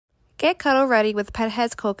Get cuddle ready with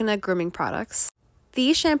PetHead's coconut grooming products.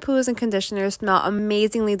 These shampoos and conditioners smell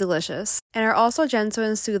amazingly delicious and are also gentle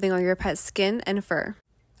and soothing on your pet's skin and fur.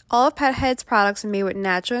 All of PetHead's products are made with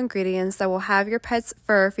natural ingredients that will have your pet's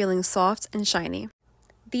fur feeling soft and shiny.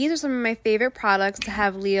 These are some of my favorite products to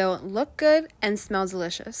have Leo look good and smell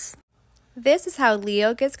delicious. This is how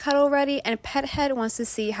Leo gets cuddle ready, and PetHead wants to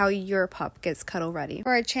see how your pup gets cuddle ready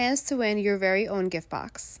for a chance to win your very own gift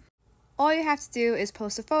box. All you have to do is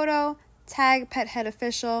post a photo, tag PetHead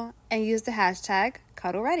Official, and use the hashtag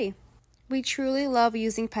CuddleReady. We truly love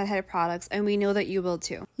using PetHead products, and we know that you will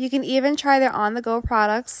too. You can even try their on-the-go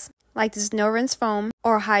products like this no rinse foam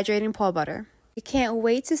or hydrating paw butter. We can't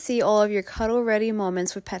wait to see all of your cuddle ready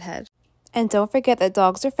moments with PetHead. And don't forget that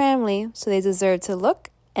dogs are family, so they deserve to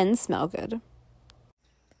look and smell good.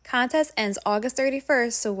 Contest ends August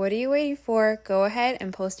 31st, so what are you waiting for? Go ahead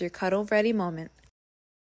and post your cuddle ready moment.